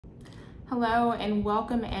Hello and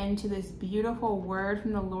welcome into this beautiful word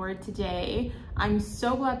from the Lord today. I'm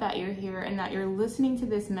so glad that you're here and that you're listening to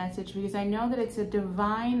this message because I know that it's a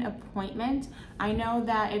divine appointment. I know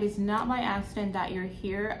that it is not by accident that you're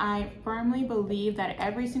here. I firmly believe that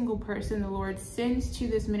every single person the Lord sends to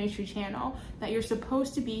this ministry channel, that you're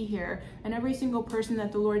supposed to be here, and every single person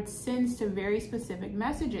that the Lord sends to very specific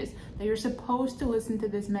messages, that you're supposed to listen to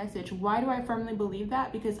this message. Why do I firmly believe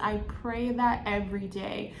that? Because I pray that every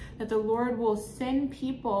day, that the Lord will send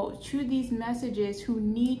people to these messages who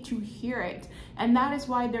need to hear it. And that is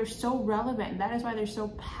why they're so relevant. That is why they're so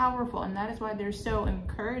powerful. And that is why they're so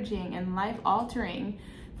encouraging and life-altering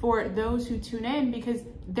for those who tune in, because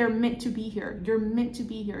they're meant to be here. You're meant to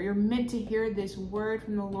be here. You're meant to hear this word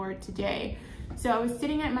from the Lord today. So I was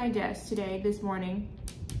sitting at my desk today, this morning,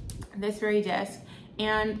 this very desk,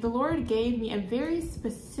 and the Lord gave me a very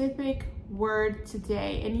specific word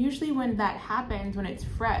today. And usually when that happens, when it's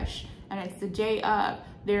fresh and it's the day of,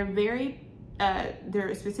 there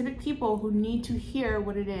are specific people who need to hear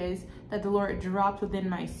what it is that the Lord dropped within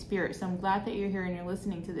my spirit. So I'm glad that you're here and you're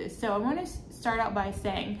listening to this. So I want to start out by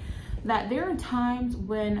saying that there are times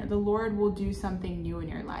when the Lord will do something new in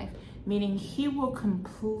your life, meaning he will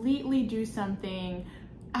completely do something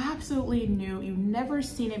absolutely new. You've never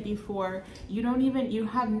seen it before. You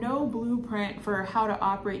have no blueprint for how to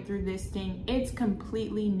operate through this thing. It's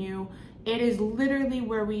completely new. It is literally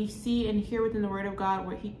where we see and hear within the word of God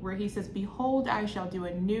where he says, behold, I shall do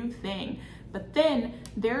a new thing. But then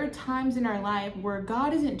there are times in our life where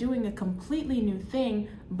God isn't doing a completely new thing,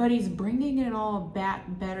 but he's bringing it all back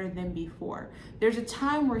better than before. There's a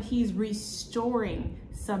time where he's restoring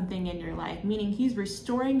something in your life, meaning he's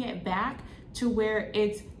restoring it back to where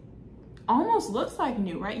it's almost looks like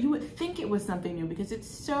new, right? You would think it was something new because it's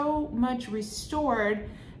so much restored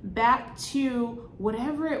back to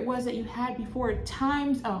whatever it was that you had before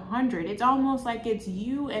times 100. It's almost like it's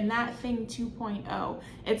you and that thing 2.0.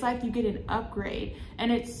 It's like you get an upgrade,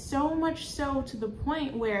 and it's so much so to the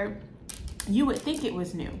point where you would think it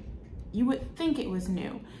was new. You would think it was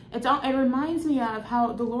new. It reminds me of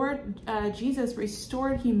how the Lord Jesus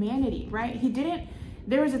restored humanity, right?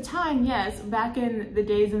 There was a time, yes, back in the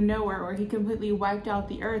days of Noah where he completely wiped out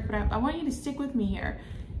the earth, but I want you to stick with me here.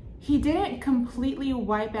 He didn't completely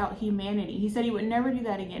wipe out humanity. He said he would never do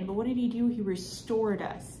that again, but what did he do? He restored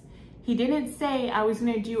us. He didn't say, I was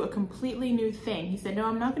gonna do a completely new thing. He said, no,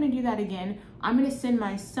 I'm not gonna do that again. I'm gonna send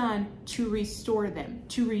my son to restore them,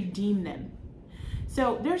 to redeem them.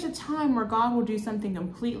 So there's a time where God will do something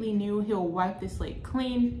completely new. He'll wipe the slate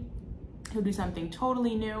clean. He'll do something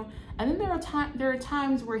totally new. And then there are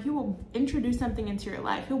times where he will introduce something into your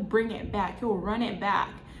life. He'll bring it back. He'll run it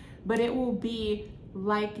back. But it will be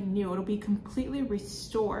like new. It'll be completely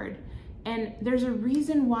restored. And there's a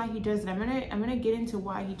reason why he does it. I'm gonna get into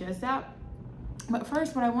why he does that. But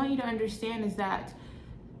first, what I want you to understand is that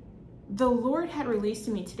the Lord had released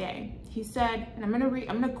to me today. He said, and I'm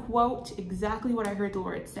gonna quote exactly what I heard the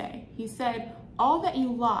Lord say. He said, all that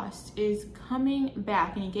you lost is coming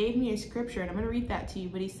back. And he gave me a scripture, and I'm going to read that to you.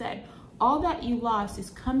 But he said, all that you lost is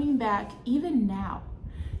coming back even now.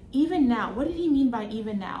 Even now. What did he mean by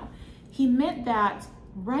even now? He meant that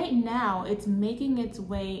right now it's making its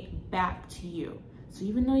way back to you. So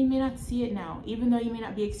even though you may not see it now, even though you may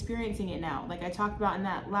not be experiencing it now, like I talked about in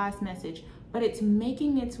that last message, but it's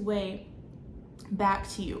making its way back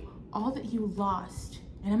to you. All that you lost.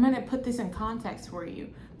 And I'm going to put this in context for you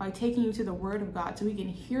by taking you to the word of God so we can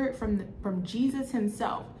hear it from Jesus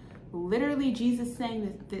himself. Literally Jesus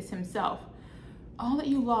saying this himself. All that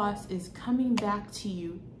you lost is coming back to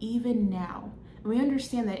you even now. And we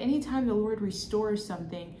understand that anytime the Lord restores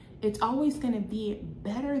something, it's always going to be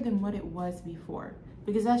better than what it was before.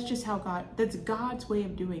 Because that's just that's God's way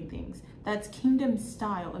of doing things. That's kingdom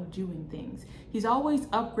style of doing things. He's always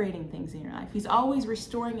upgrading things in your life. He's always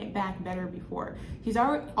restoring it back better before. He's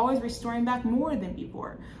always restoring back more than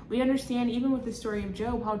before. We understand even with the story of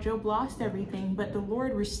Job, how Job lost everything, but the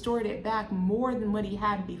Lord restored it back more than what he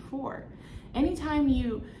had before. Anytime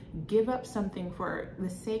you give up something for the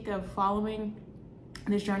sake of following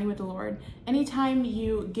this journey with the Lord, anytime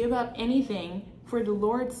you give up anything for the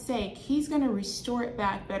Lord's sake, he's going to restore it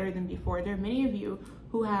back better than before. There are many of you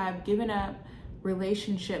who have given up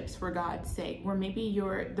relationships for God's sake, where maybe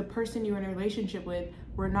the person you're in a relationship with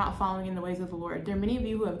were not following in the ways of the Lord. There are many of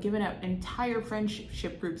you who have given up entire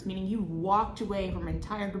friendship groups, meaning you walked away from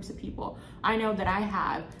entire groups of people. I know that I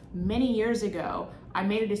have. Many years ago, I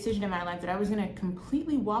made a decision in my life that I was going to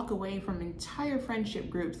completely walk away from entire friendship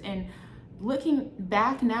groups. And looking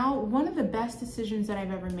back now, one of the best decisions that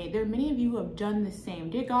I've ever made. There are many of you who have done the same.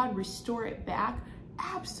 Did God restore it back?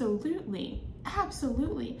 Absolutely.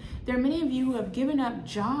 Absolutely. There are many of you who have given up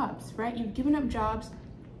jobs, right? You've given up jobs,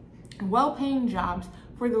 well-paying jobs,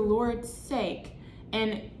 for the Lord's sake,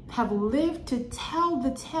 and have lived to tell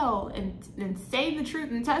the tale and say the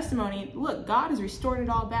truth and testimony. Look, God has restored it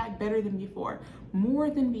all back better than before, more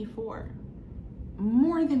than before,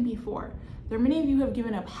 more than before. There are many of you who have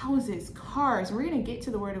given up houses, cars. We're going to get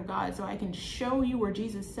to the word of God so I can show you where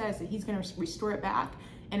Jesus says that he's going to restore it back,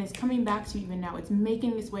 and it's coming back to you even now. It's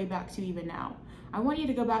making its way back to you even now. I want you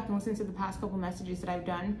to go back and listen to the past couple messages that I've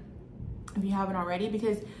done, if you haven't already,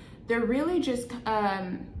 because they're really just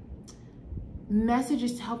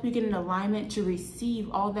messages to help you get in alignment to receive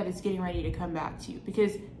all that is getting ready to come back to you,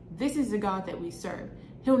 because this is the God that we serve.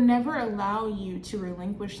 He'll never allow you to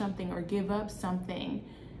relinquish something or give up something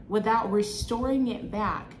without restoring it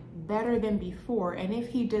back better than before. And if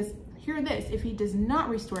he does, hear this, if he does not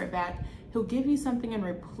restore it back, he'll give you something in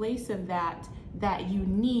replace of that you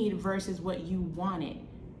need versus what you wanted.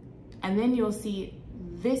 And then you'll see,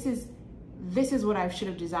 this is what I should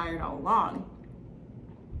have desired all along.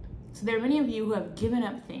 So there are many of you who have given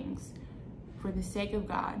up things for the sake of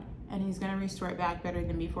God, and he's going to restore it back better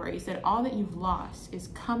than before. He said all that you've lost is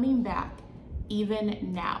coming back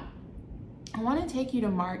even now. I want to take you to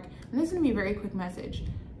Mark, and this is going to be a very quick message,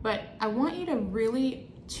 but I want you to really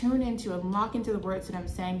tune into and lock into the words that I'm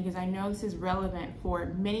saying, because I know this is relevant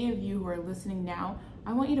for many of you who are listening now.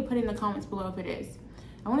 I want you to put in the comments below if it is.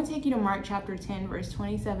 I want to take you to Mark chapter 10, verse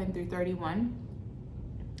 27 through 31.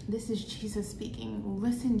 This is Jesus speaking.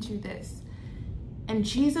 Listen to this. And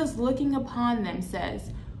Jesus, looking upon them,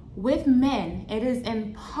 says, with men it is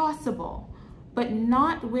impossible, but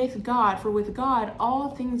not with God, for with God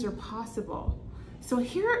all things are possible. So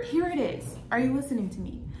here it is. Are you listening to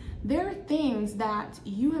me? There are things that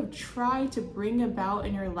you have tried to bring about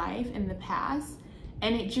in your life in the past,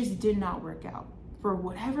 and it just did not work out. For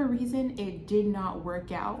whatever reason, it did not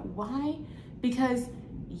work out. Why? Because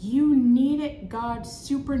you needed God's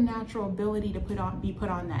supernatural ability to be put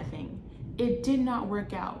on that thing. It did not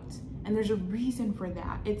work out. And there's a reason for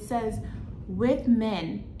that. It says, with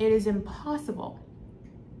men, it is impossible.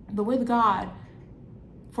 But with God,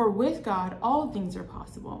 for with God, all things are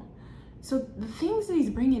possible. So the things that he's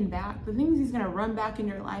bringing back, the things he's going to run back in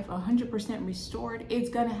your life, 100% restored, it's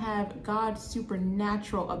going to have God's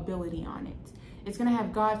supernatural ability on it. It's going to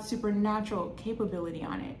have God's supernatural capability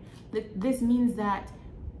on it. This means that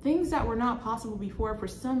things that were not possible before, for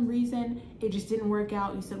some reason, it just didn't work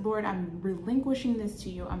out. You said, Lord, I'm relinquishing this to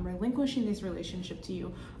you. I'm relinquishing this relationship to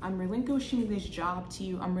you. I'm relinquishing this job to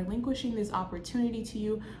you. I'm relinquishing this opportunity to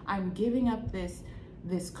you. I'm giving up this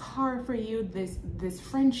car for you, this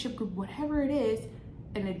friendship group, whatever it is,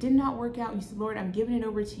 and it did not work out. You said, Lord, I'm giving it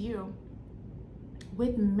over to you.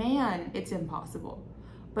 With man, it's impossible.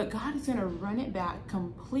 But God is going to run it back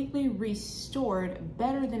completely restored,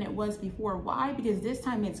 better than it was before. Why? Because this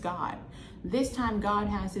time it's God. This time God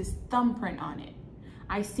has his thumbprint on it.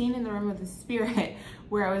 I seen in the realm of the spirit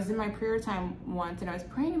where I was in my prayer time once, and I was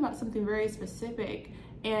praying about something very specific,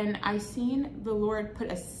 and I seen the Lord put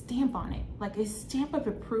a stamp on it, like a stamp of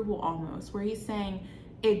approval almost, where he's saying,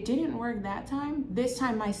 it didn't work that time. This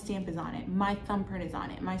time my stamp is on it. My thumbprint is on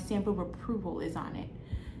it. My stamp of approval is on it.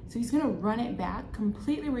 So he's going to run it back,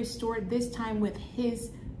 completely restored, this time with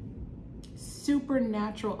his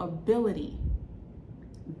supernatural ability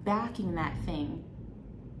backing that thing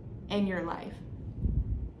in your life.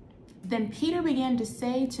 Then Peter began to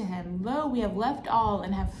say to him, lo, we have left all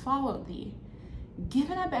and have followed thee,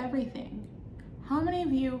 given up everything. How many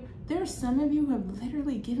of you, there are some of you who have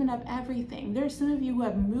literally given up everything. There are some of you who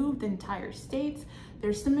have moved entire states.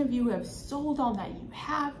 There's some of you who have sold all that you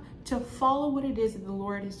have to follow what it is that the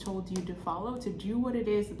Lord has told you to follow, to do what it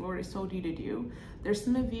is that the Lord has told you to do. There's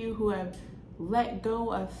some of you who have let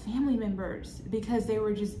go of family members because they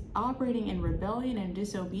were just operating in rebellion and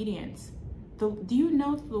disobedience. Do you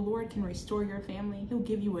know that the Lord can restore your family? He'll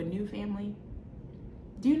give you a new family.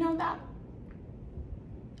 Do you know that?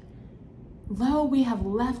 Lo, we have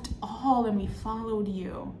left all and we followed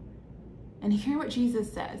you. And hear what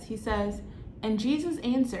Jesus says. He says, and Jesus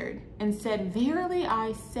answered and said, verily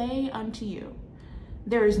I say unto you,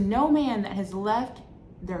 there is no man that has left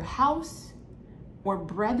their house or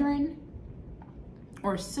brethren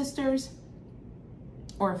or sisters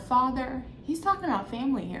or father. He's talking about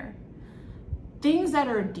family here. Things that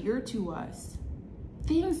are dear to us,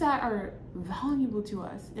 things that are valuable to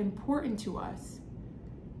us, important to us,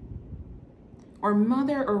 or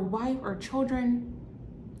mother or wife or children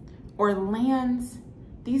or lands.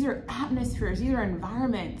 These are atmospheres, these are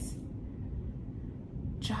environments,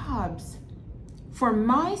 jobs. For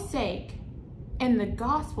my sake and the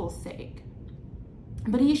gospel's sake,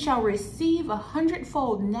 But he shall receive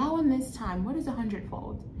 100-fold now in this time. What is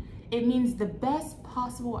 100-fold? It means the best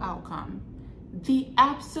possible outcome, the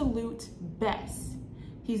absolute best.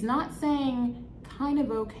 He's not saying kind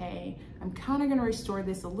of okay, I'm kind of going to restore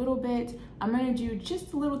this a little bit, I'm going to do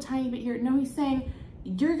just a little tiny bit here. No, he's saying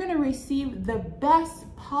you're going to receive the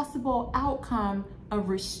best possible outcome of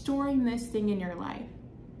restoring this thing in your life.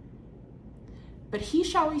 But he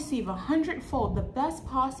shall receive 100-fold, the best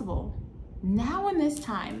possible, now in this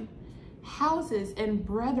time, houses and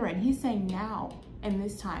brethren. He's saying now in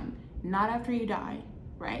this time, not after you die,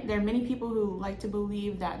 right? There are many people who like to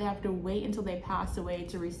believe that they have to wait until they pass away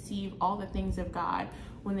to receive all the things of God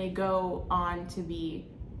when they go on to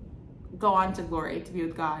glory, to be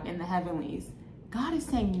with God in the heavenlies. God is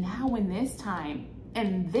saying now in this time,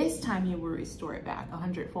 and this time he will restore it back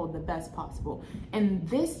 100-fold, the best possible. And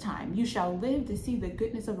this time you shall live to see the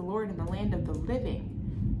goodness of the Lord in the land of the living.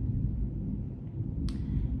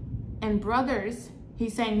 And brothers,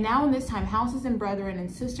 he's saying now in this time, houses and brethren and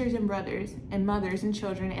sisters and brothers and mothers and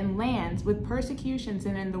children and lands with persecutions,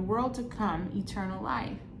 and in the world to come, eternal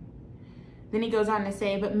life. Then he goes on to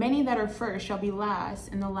say, but many that are first shall be last,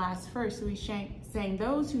 and the last first. So he's saying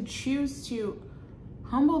those who choose to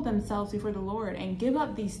humble themselves before the Lord and give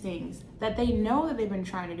up these things that they know that they've been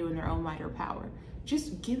trying to do in their own might or power,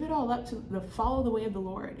 just give it all up to follow the way of the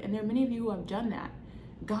Lord. And there are many of you who have done that.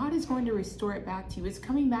 God is going to restore it back to you. It's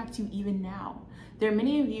coming back to you even now. There are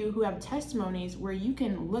many of you who have testimonies where you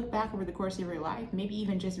can look back over the course of your life, maybe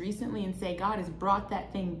even just recently, and say, God has brought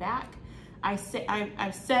that thing back. I've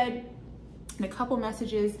said in a couple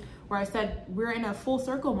messages where I said we're in a full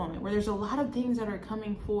circle moment where there's a lot of things that are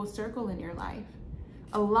coming full circle in your life.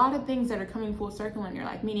 A lot of things that are coming full circle in your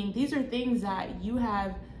life, meaning these are things that you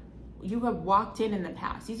have walked in the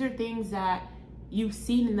past. These are things that you've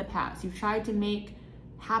seen in the past. You've tried to make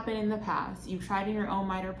happen in the past. You've tried in your own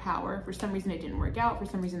might or power. For some reason it didn't work out. For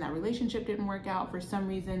some reason that relationship didn't work out. For some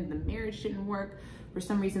reason the marriage didn't work. For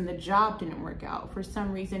some reason the job didn't work out. For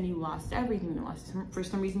some reason you lost everything. For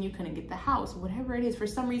some reason you couldn't get the house. Whatever it is. For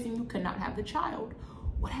some reason you could not have the child.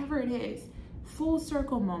 Whatever it is. Full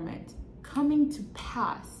circle moment. Coming to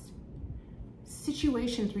pass.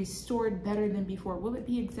 Situations restored better than before. Will it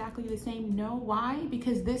be exactly the same? No. Why?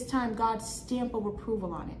 Because this time God's stamp of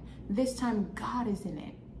approval on it. This time God is in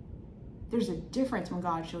it. There's a difference when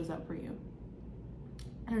God shows up for you.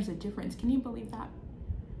 There's a difference. Can you believe that?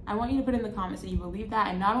 I want you to put in the comments that you believe that.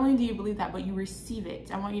 And not only do you believe that, but you receive it.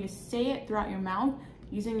 I want you to say it throughout your mouth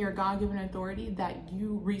using your God-given authority that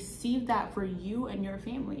you receive that for you and your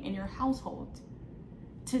family and your household.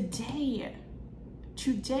 Today,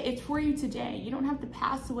 it's for you today. You don't have to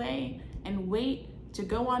pass away and wait to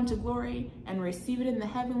go on to glory and receive it in the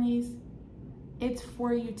heavenlies. It's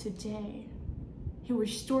for you today. He'll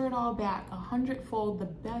restore it all back 100-fold, the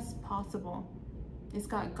best possible. It's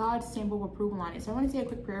got God's stamp of approval on it. So I want to say a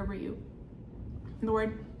quick prayer over you.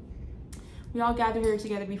 Lord, we all gather here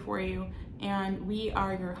together before you, and we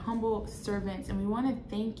are your humble servants, and we want to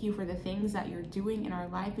thank you for the things that you're doing in our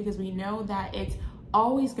life, because we know that it's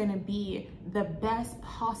always going to be the best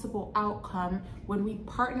possible outcome when we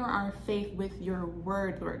partner our faith with your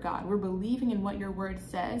word, Lord God. We're believing in what your word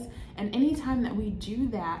says, and anytime that we do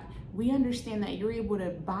that, we understand that you're able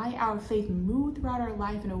to, by our faith, move throughout our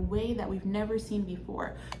life in a way that we've never seen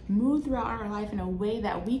before. Move throughout our life in a way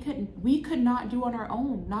that we could not do on our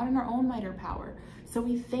own, not in our own might or power. So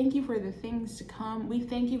we thank you for the things to come. We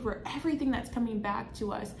thank you for everything that's coming back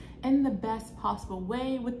to us in the best possible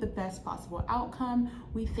way with the best possible outcome.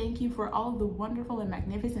 We thank you for all of the wonderful and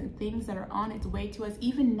magnificent things that are on its way to us,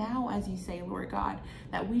 even now, as you say, Lord God,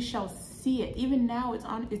 that we shall see it. Even now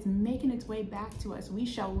it's making its way back to us. We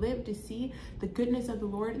shall live to see the goodness of the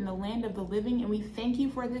Lord in the land of the living. And we thank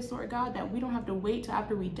you for this, Lord God, that we don't have to wait till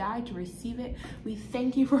after we die to receive it. We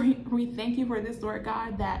thank you for this, Lord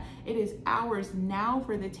God, that it is ours now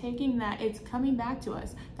for the taking, that it's coming back to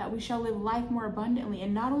us, that we shall live life more abundantly.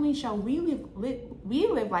 And not only shall we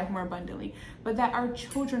live life more abundantly, but that our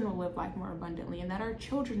children will live life more abundantly, and that our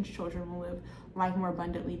children's children will live life more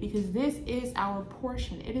abundantly, because this is our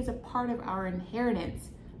portion. It is a part of our inheritance,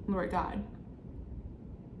 Lord God.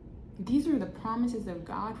 These are the promises of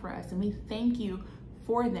God for us, and we thank you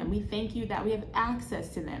for them. We thank you that we have access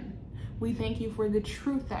to them. We thank you for the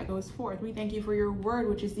truth that goes forth. We thank you for your word,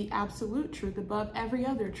 which is the absolute truth above every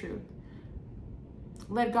other truth.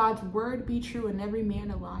 Let God's word be true and every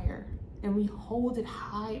man a liar. And we hold it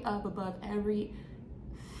high up above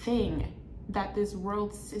everything that this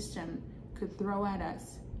world system could throw at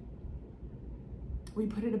us. We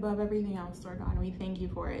put it above everything else, Lord God, and we thank you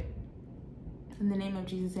for it. In the name of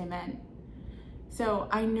Jesus, amen. So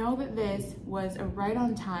I know that this was a right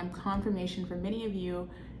on time confirmation for many of you,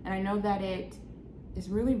 and I know that it is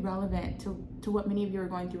really relevant to what many of you are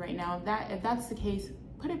going through right now. If that's the case,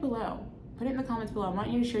 put it below. Put it in the comments below. I want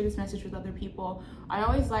you to share this message with other people. I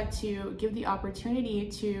always like to give the opportunity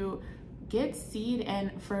to get seed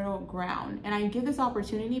and fertile ground. And I give this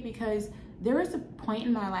opportunity because there was a point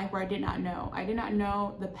in my life where I did not know. I did not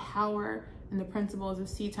know the power and the principles of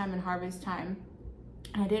seed time and harvest time.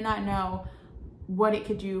 And I did not know what it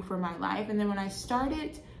could do for my life. And then when I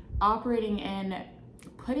started operating in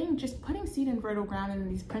putting seed in fertile ground and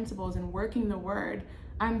these principles and working the word,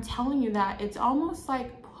 I'm telling you that it's almost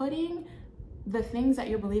like putting the things that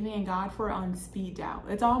you're believing in God for on speed dial.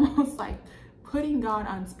 It's almost like putting God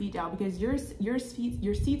on speed dial, because your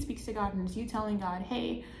seed speaks to God, and it's you telling God,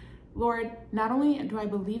 hey, Lord, not only do I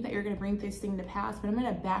believe that you're going to bring this thing to pass, but I'm going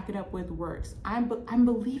to back it up with works. I'm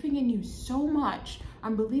believing in you so much.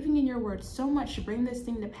 I'm believing in your word so much to bring this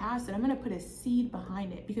thing to pass that I'm going to put a seed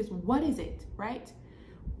behind it. Because what is it, right?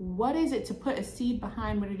 What is it to put a seed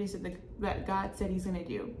behind what it is that God said he's going to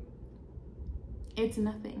do? It's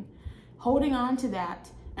nothing. Holding on to that,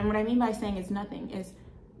 and what I mean by saying it's nothing is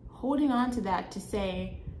holding on to that to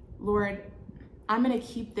say, Lord, I'm going to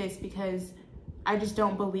keep this because I just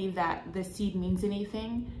don't believe that the seed means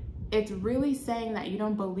anything. It's really saying that you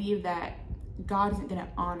don't believe that God isn't going to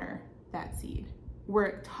honor that seed. Where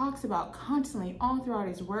it talks about constantly all throughout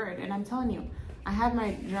his word. And I'm telling you, I have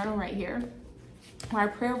my journal right here where I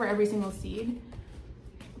pray over every single seed.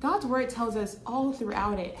 God's word tells us all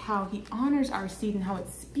throughout it how he honors our seed and how it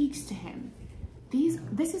speaks to him.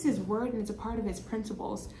 This is his word, and it's a part of his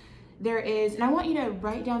principles. And I want you to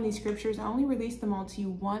write down these scriptures. I only released them all to you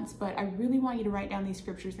once, but I really want you to write down these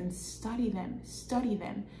scriptures and study them.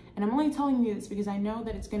 And I'm only telling you this because I know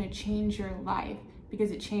that it's going to change your life, because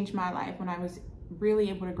it changed my life when I was really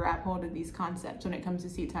able to grab hold of these concepts when it comes to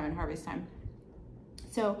seed time and harvest time.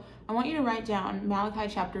 So I want you to write down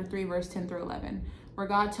Malachi chapter 3, verse 10 through 11, where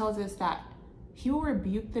God tells us that he will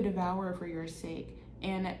rebuke the devourer for your sake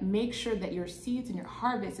and make sure that your seeds and your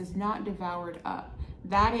harvest is not devoured up.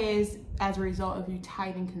 That is as a result of you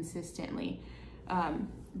tithing consistently.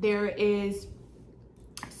 There is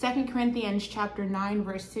 2 Corinthians chapter 9,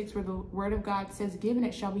 verse 6, where the word of God says, given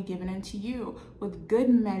it shall be given unto you with good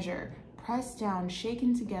measure, pressed down,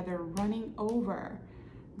 shaken together, running over.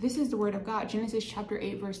 This is the word of God. Genesis chapter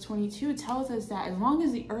 8, verse 22 tells us that as long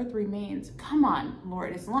as the earth remains, come on,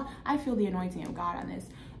 Lord, I feel the anointing of God on this.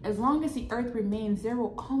 As long as the earth remains, there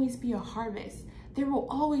will always be a harvest. There will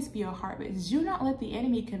always be a harvest. Do not let the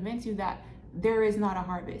enemy convince you that there is not a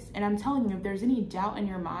harvest. And I'm telling you, if there's any doubt in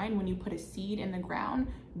your mind when you put a seed in the ground,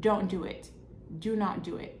 don't do it. Do not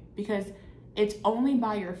do it. Because it's only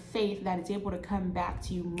by your faith that it's able to come back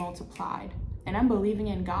to you multiplied. And I'm believing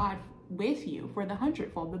in God with you for the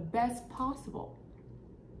 100-fold, the best possible.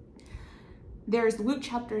 There's Luke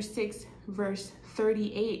chapter 6, verse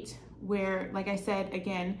 38, where, like I said,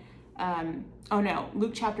 again,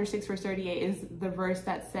 Luke chapter 6, verse 38 is the verse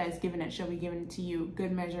that says, given it shall be given to you,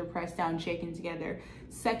 good measure, pressed down, shaken together.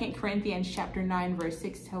 2 Corinthians chapter 9, verse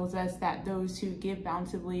 6 tells us that those who give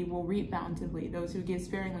bountifully will reap bountifully. Those who give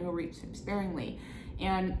sparingly will reap sparingly.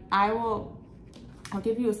 And I'll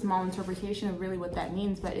give you a small interpretation of really what that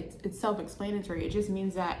means, but it's self-explanatory. It just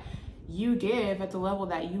means that you give at the level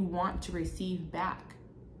that you want to receive back.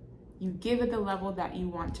 You give at the level that you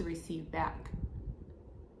want to receive back.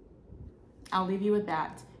 I'll leave you with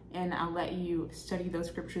that, and I'll let you study those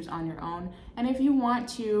scriptures on your own. And if you want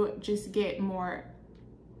to just get more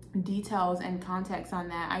details and context on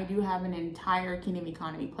that, I do have an entire Kingdom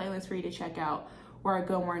Economy playlist for you to check out where I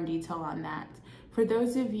go more in detail on that. For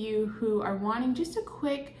those of you who are wanting just a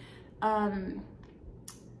quick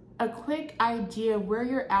idea of where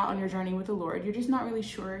you're at on your journey with the Lord, you're just not really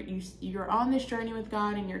sure. You're on this journey with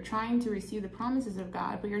God and you're trying to receive the promises of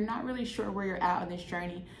God, but you're not really sure where you're at on this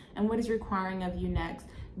journey and what is requiring of you next.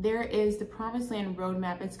 There is the Promised Land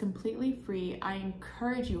Roadmap. It's completely free. I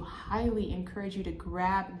highly encourage you to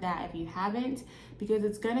grab that if you haven't, because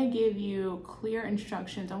it's going to give you clear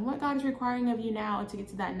instructions on what God is requiring of you now to get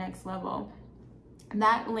to that next level.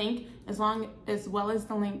 That link, as well as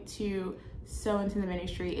the link to sow into the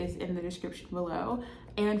ministry, is in the description below.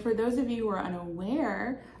 And for those of you who are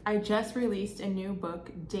unaware, I just released a new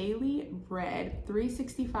book, Daily Bread,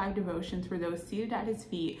 365 Devotions for Those Seated at His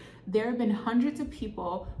Feet. There have been hundreds of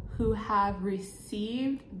people who have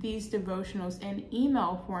received these devotionals in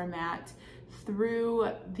email format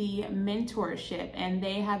through the mentorship, and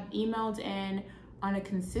they have emailed in on a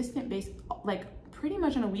consistent basis, like pretty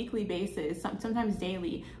much on a weekly basis, sometimes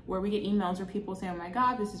daily, where we get emails where people say, oh my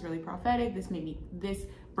God, this is really prophetic. This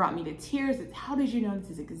brought me to tears. It's, how did you know this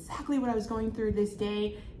is exactly what I was going through this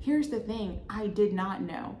day? Here's the thing, I did not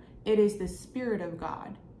know. It is the Spirit of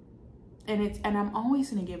God. And I'm always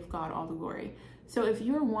going to give God all the glory. So if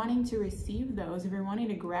you're wanting to receive those, if you're wanting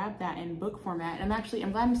to grab that in book format, I'm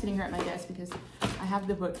glad I'm sitting here at my desk because I have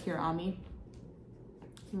the book here on me.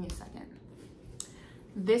 Give me a second.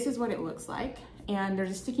 This is what it looks like. And there's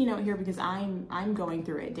a sticky note here because I'm going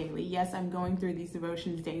through it daily. Yes, I'm going through these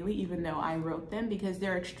devotions daily, even though I wrote them, because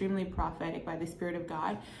they're extremely prophetic by the Spirit of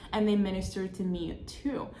God, and they minister to me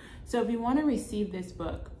too. So if you want to receive this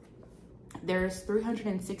book, there's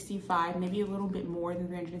 365, maybe a little bit more than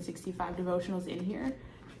 365 devotionals in here.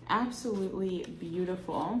 Absolutely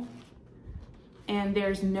beautiful. And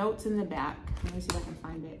there's notes in the back. Let me see if I can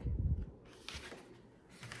find it.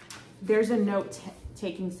 There's a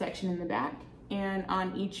note-taking section in the back, and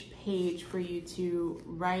on each page for you to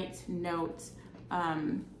write notes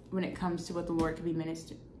when it comes to what the Lord could be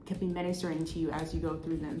ministering to you as you go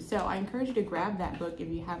through them. So I encourage you to grab that book if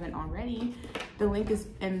you haven't already. The link is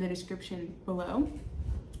in the description below.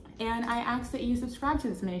 And I ask that you subscribe to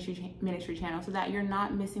this ministry channel so that you're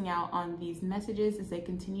not missing out on these messages as they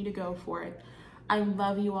continue to go forth. I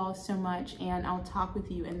love you all so much, and I'll talk with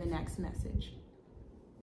you in the next message.